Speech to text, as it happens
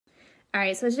All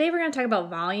right, so today we're going to talk about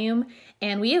volume,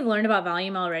 and we have learned about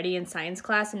volume already in science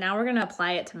class, and now we're going to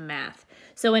apply it to math.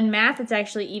 So in math, it's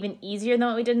actually even easier than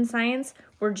what we did in science.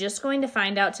 We're just going to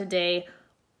find out today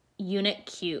unit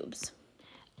cubes.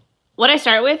 What I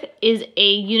start with is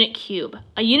a unit cube.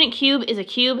 A unit cube is a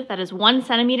cube that is 1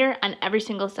 centimeter on every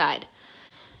single side.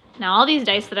 Now all these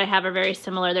dice that I have are very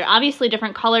similar. They're obviously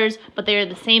different colors, but they're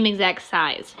the same exact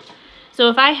size. So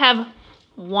if I have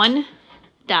one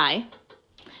die,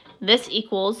 this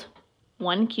equals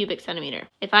 1 cubic centimeter.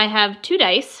 If I have 2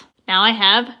 dice, now I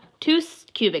have 2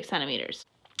 cubic centimeters.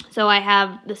 So I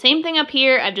have the same thing up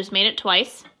here, I've just made it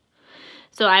twice.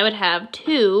 So I would have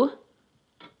 2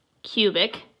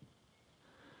 cubic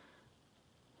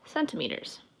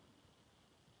centimeters.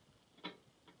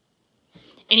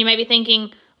 And you might be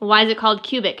thinking, well, why is it called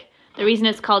cubic? The reason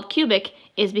it's called cubic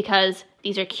is because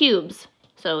these are cubes,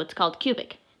 so it's called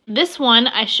cubic. This one,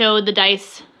 I showed the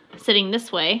dice sitting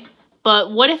this way,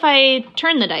 but what if I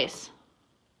turn the dice?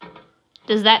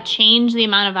 Does that change the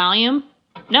amount of volume?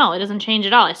 No, it doesn't change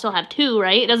at all. I still have 2,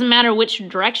 right? It doesn't matter which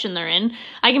direction they're in.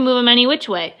 I can move them any which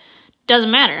way. Doesn't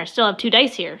matter. I still have 2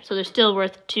 dice here, so they're still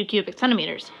worth 2 cubic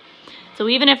centimeters. So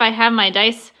even if I have my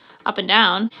dice up and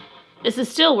down, this is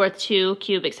still worth 2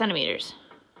 cubic centimeters.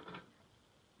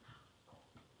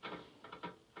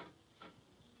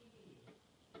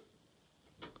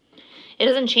 It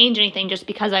doesn't change anything just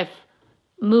because I've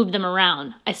moved them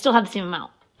around. I still have the same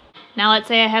amount. Now let's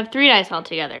say I have 3 dice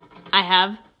altogether. I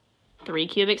have 3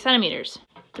 cubic centimeters.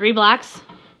 3 blocks,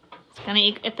 it's gonna,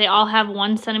 if they all have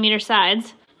 1 centimeter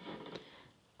sides,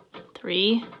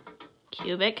 3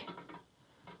 cubic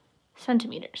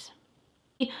centimeters.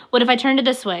 What if I turned it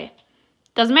this way?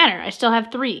 Doesn't matter, I still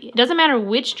have 3. It doesn't matter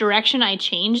which direction I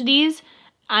change these,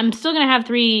 I'm still gonna have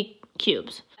 3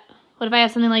 cubes. What if I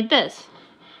have something like this?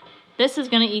 This is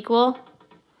gonna equal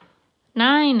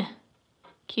 9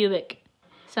 cubic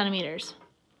centimeters.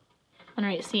 I'm gonna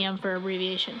write CM for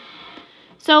abbreviation.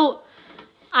 So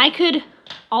I could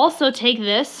also take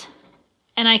this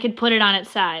and I could put it on its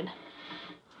side.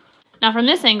 Now from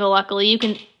this angle, luckily you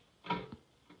can,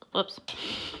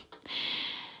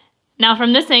 Now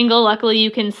from this angle, luckily you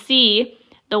can see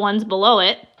the ones below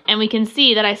it, and we can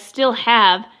see that I still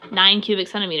have 9 cubic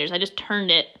centimeters. I just turned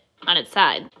it on its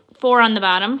side. 4 on the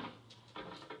bottom,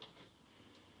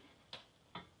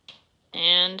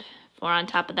 and 4 on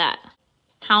top of that.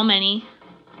 How many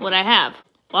would I have?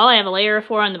 Well, I have a layer of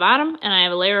 4 on the bottom, and I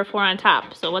have a layer of 4 on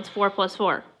top. So what's 4 plus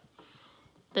 4?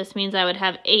 This means I would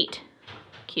have 8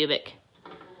 cubic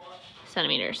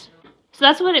centimeters. So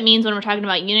that's what it means when we're talking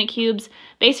about unit cubes.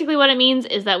 Basically what it means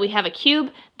is that we have a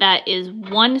cube that is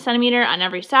 1 centimeter on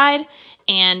every side,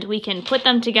 and we can put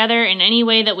them together in any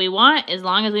way that we want as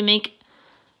long as we make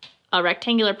a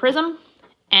rectangular prism,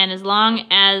 and as long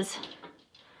as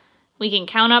we can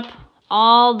count up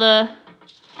all the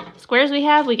squares we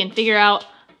have, we can figure out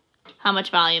how much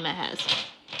volume it has.